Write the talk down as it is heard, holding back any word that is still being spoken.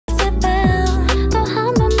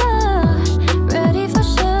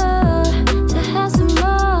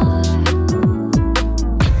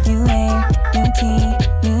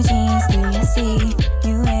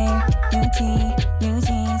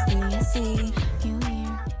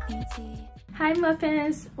Hi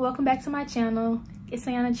muffins, welcome back to my channel. It's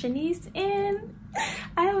ayianatreneice and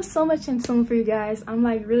I have so much in tune for you guys. I'm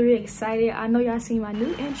like really excited. I know y'all seen my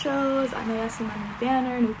new intros, I know y'all seen my new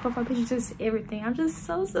banner, new profile pictures, just everything. I'm just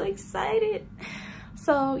so excited.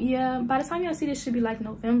 So yeah, by the time y'all see this should be like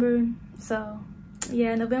November. So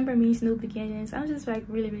yeah, November means new beginnings. I'm just like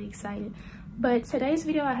really excited. But today's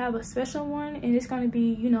video I have a special one, and it's going to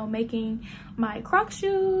be, you know, making my croc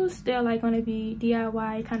shoes. They're like going to be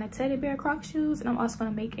DIY kind of teddy bear croc shoes, and I'm also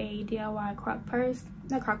going to make a DIY croc purse,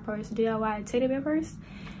 not croc purse, DIY teddy bear purse,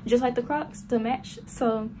 just like the crocs to match.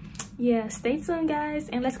 So yeah, stay tuned guys,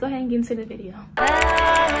 and let's go ahead and get into the video.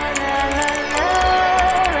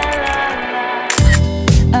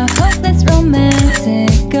 I hope that's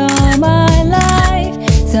romantic all my life,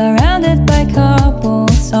 surrounded by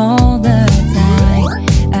couples all the time.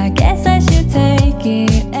 I guess I should take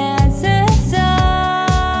it as a sign.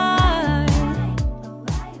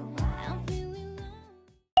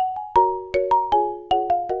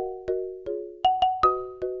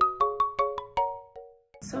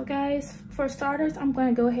 So guys, for starters, I'm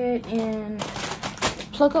going to go ahead and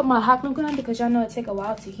plug up my hot glue gun because y'all know it take a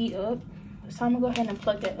while to heat up. So I'm gonna go ahead and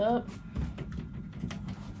plug that up.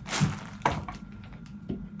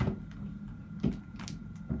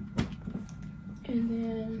 And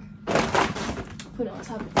then put it on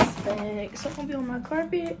top of this bag. So it's gonna be on my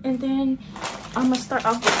carpet. And then I'm gonna start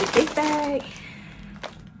off with the big bag.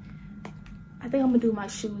 I think I'm gonna do my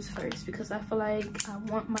shoes first because I feel like I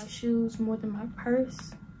want my shoes more than my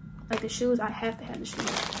purse. Like the shoes, I have to have the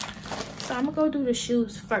shoes. So I'm gonna go do the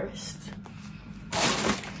shoes first.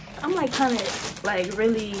 I'm like kind of like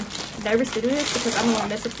really nervous to do this because I don't want to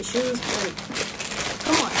mess up the shoes, but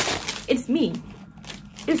come on, it's me.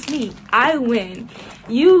 It's me. I win.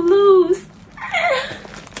 You lose.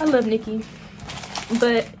 I love Nikki.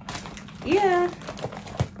 But yeah,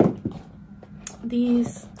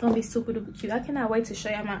 these gonna be super duper cute. I cannot wait to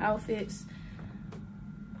show y'all my outfits.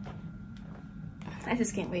 I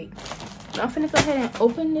just can't wait. But I'm finna go ahead and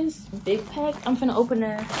open this big pack. I'm finna open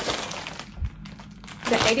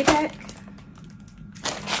the 80 pack,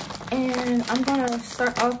 and I'm gonna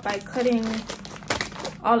start off by cutting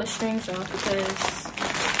all the strings off because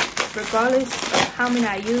regardless of how many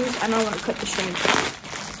I use, I know I want to cut the strings off.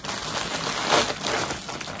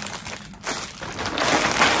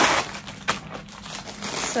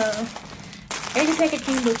 So 80 pack it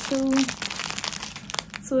came with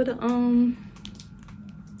two of the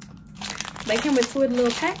they came with two of the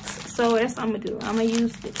little packs, so that's what I'm gonna do. I'm gonna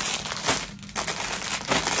use this.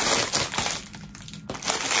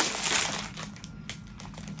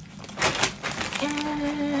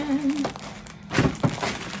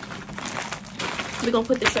 We're gonna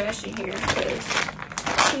put the trash in here because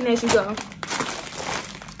clean as you go.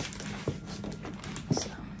 So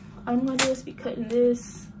all I'm gonna do is be cutting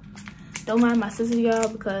this. Don't mind my scissors, y'all,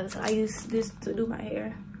 because I use this to do my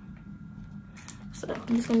hair. So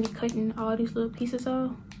I'm just gonna be cutting all these little pieces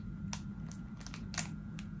off.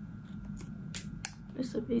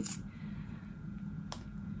 Just a bit,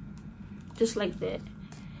 just like that.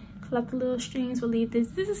 Collect the little strings. We'll leave this.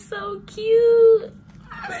 This is so cute.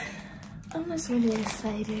 I'm just really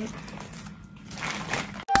excited.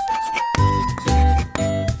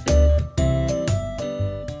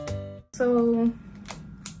 So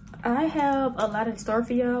I have a lot in store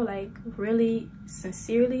for y'all, like really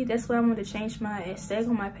sincerely. That's why I want to change my aesthetic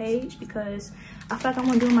on my page because I feel like I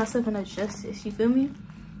want to do myself enough justice. You feel me?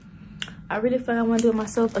 I really feel like I want to do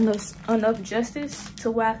myself enough justice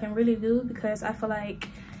to what I can really do, because I feel like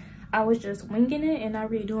I was just winging it and not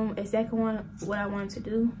really doing exactly what I wanted to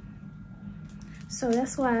do. So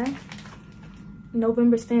that's why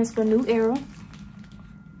November stands for New Era,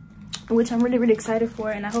 which I'm really excited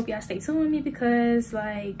for, and I hope y'all stay tuned with me because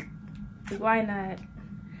like, why not?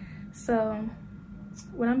 So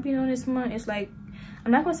what I'm doing this month is like,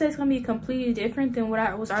 I'm not gonna say it's gonna be completely different than what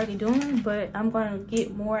I was already doing, but I'm gonna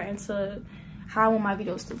get more into how I want my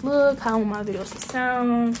videos to look, how I want my videos to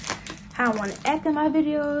sound, how I want to act in my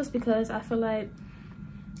videos, because I feel like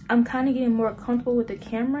I'm kind of getting more comfortable with the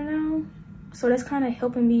camera now. So that's kind of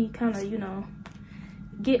helping me kind of, you know,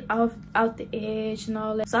 get out the edge and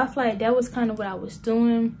all that. So I feel like that was kind of what I was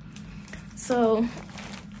doing. So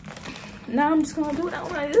now I'm just gonna do what I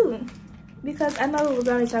want to do, because I know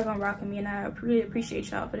regardless y'all gonna rock with me, and I really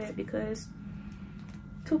appreciate y'all for that, because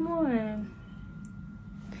come on.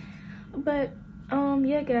 But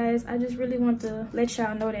yeah guys, I just really want to let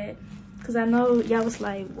y'all know that, because I know y'all was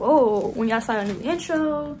like, whoa, when y'all saw a new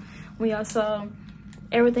intro, when y'all saw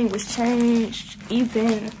everything was changed,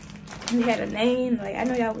 even we had a name, like I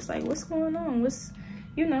know y'all was like, what's going on, what's,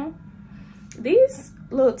 you know, these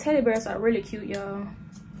little teddy bears are really cute, y'all.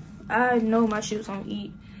 I know my shoes don't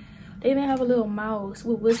eat. They even have a little mouse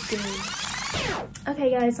with whiskers.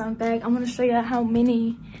 Okay guys, I'm back. I'm gonna show you how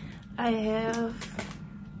many I have.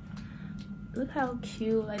 Look how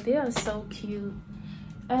cute. Like, they are so cute.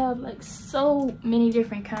 I have like so many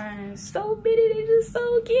different kinds. So many, they just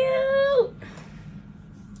so cute.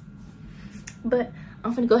 But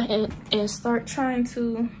I'm gonna go ahead and start trying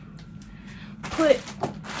to put,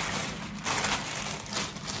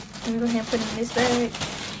 I'm gonna go ahead and put them in this bag.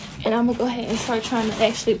 And I'm gonna go ahead and start trying to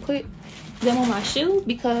actually put them on my shoe,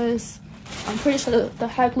 because I'm pretty sure the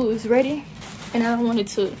hot glue is ready and I don't want it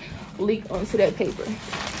to leak onto that paper.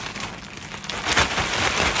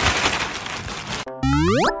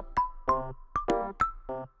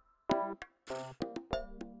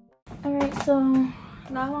 Alright, so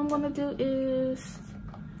now what I'm gonna do is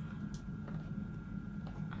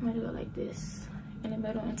I'm gonna do it like this in the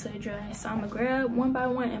middle until it dries. So I'm gonna grab one by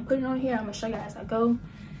one and put it on here. I'm gonna show you as I go.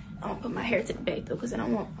 I'm gonna put my hair to the back though, because I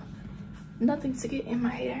don't want nothing to get in my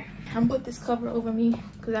hair. I'm gonna put this cover over me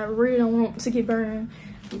because I really don't want to get burned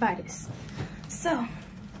by this. So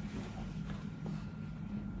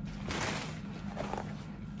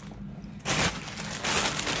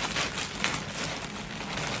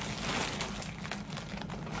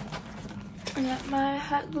I got my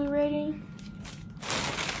hot glue ready,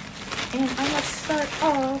 and I'm gonna start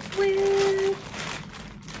off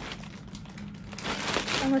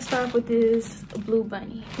with this blue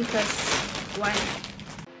bunny, because why not?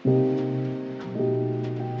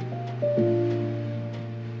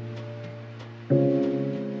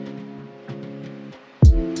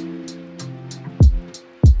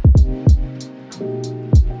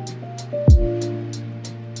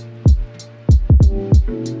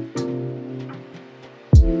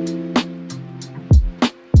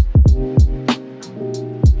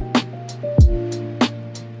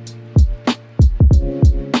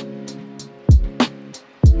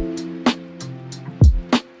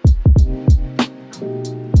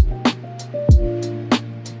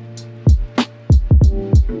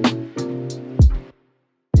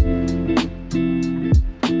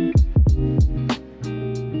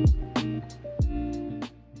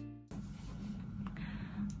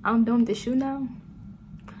 I'm done with the shoe now.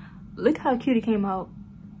 Look how cute it came out.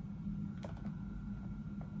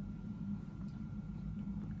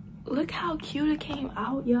 Look how cute it came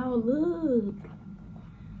out, y'all. Look.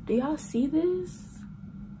 Do y'all see this?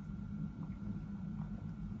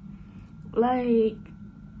 Like,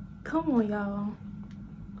 come on, y'all.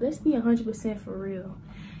 Let's be 100% for real.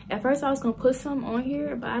 At first I was gonna put some on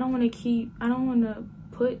here, but I don't want to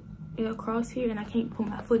put it across here and I can't put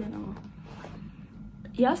my foot in on.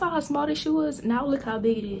 Y'all saw how small this shoe was? Now look how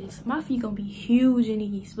big it is. My feet gonna be huge in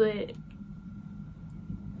these, but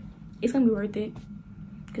it's gonna be worth it.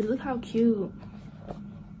 Cause look how cute.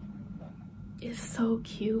 It's so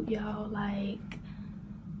cute, y'all. Like,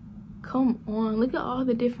 come on. Look at all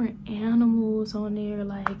the different animals on there.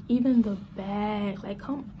 Like, even the bag. Like,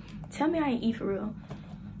 come, tell me I ain't eat for real.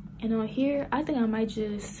 And on here, I think I might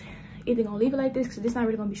just either gonna leave it like this, because this not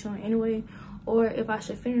really gonna be showing anyway, or if I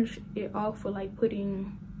should finish it off with like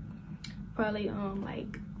putting probably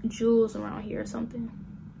like jewels around here or something.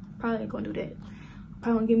 Probably gonna do that.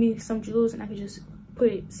 Probably gonna give me some jewels and I can just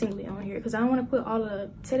put it singly on here, because I don't want to put all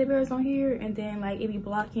the teddy bears on here and then like it be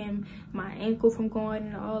blocking my ankle from going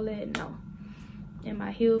and all that. No, and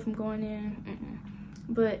my heel from going in.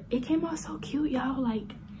 But it came out so cute, y'all.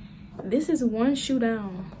 Like, this is one shoe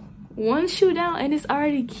down and it's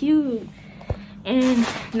already cute. And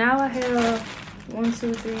now I have 1,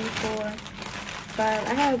 2, 3, 4, 5.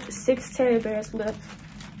 I have 6 teddy bears left.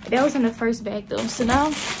 That was in the first bag though. So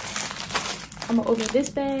now I'm gonna open this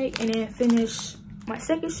bag and then finish my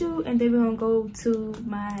second shoe, and then we're gonna go to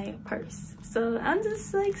my purse. So I'm just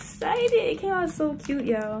so excited. It came out so cute,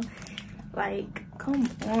 y'all. Like, come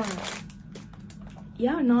on.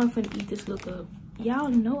 Y'all know I'm finna eat this look up. Y'all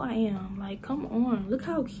know I am. Like, come on. Look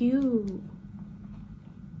how cute.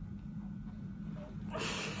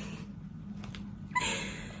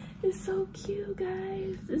 It's so cute,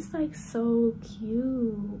 guys. It's like so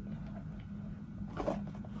cute.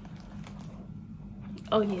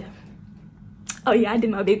 Oh yeah, I did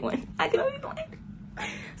my big one.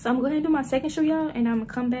 So I'm gonna go ahead and do my second shoe, y'all, and I'm gonna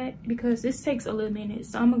come back because this takes a little minute.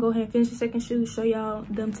 So I'm gonna go ahead and finish the second shoe, show y'all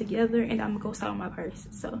them together, and I'm gonna go start on my purse.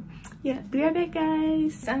 So yeah, be right back,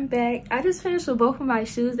 guys. I'm back. I just finished with both of my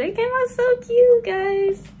shoes. They came out so cute,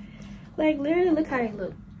 guys. Like, literally, look how they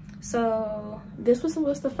look. So this was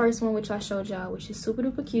the first one, which I showed y'all, which is super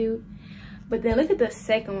duper cute. But then look at the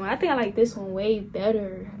second one. I think I like this one way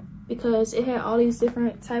better because it had all these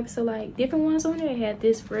different types of like different ones on there. It had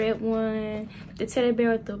this red one, the teddy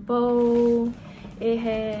bear with the bow. It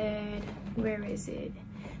had, where is it,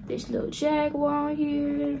 this little jaguar on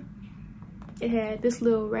here. It had this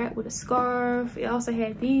little rat with a scarf. It also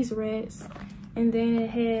had these rats, and then it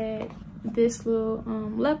had this little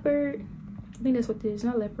leopard. I think that's what this is,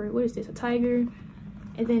 not leopard. What is this, a tiger?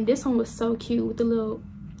 And then this one was so cute with the little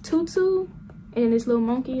tutu and then this little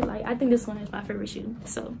monkey. Like, I think this one is my favorite shoe.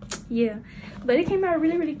 So yeah, but it came out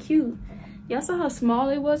really, really cute. Y'all saw how small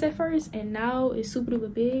it was at first, and now it's super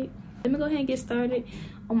duper big. Let me go ahead and get started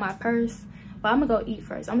on my purse, but I'm gonna go eat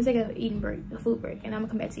first. I'm gonna take an eating break, a food break, and I'm gonna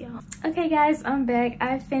come back to y'all. Okay guys, I'm back.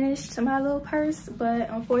 I finished my little purse, but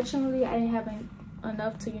unfortunately I didn't have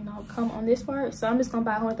enough to, you know, come on this part, so I'm just gonna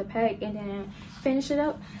buy one with the pack and then finish it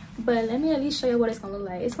up. But let me at least show you what it's gonna look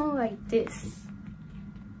like. It's gonna look like this.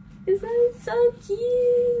 Isn't it so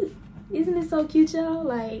cute? Isn't it so cute, y'all?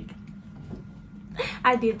 Like,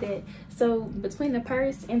 I did that. So between the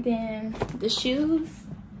purse and then the shoes,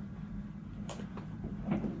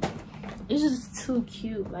 it's just too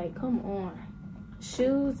cute. Like, come on.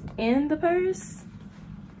 Shoes and the purse.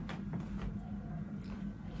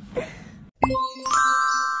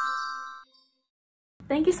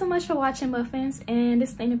 Thank you so much for watching, muffins, and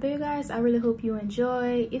this is the video, guys. I really hope you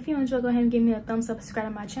enjoy. If you enjoy, go ahead and give me a thumbs up, subscribe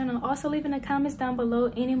to my channel. Also leave in the comments down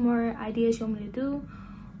below any more ideas you want me to do,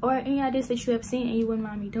 or any ideas that you have seen and you wouldn't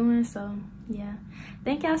mind me doing. So yeah,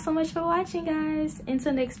 thank y'all so much for watching, guys.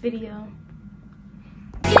 Until next video.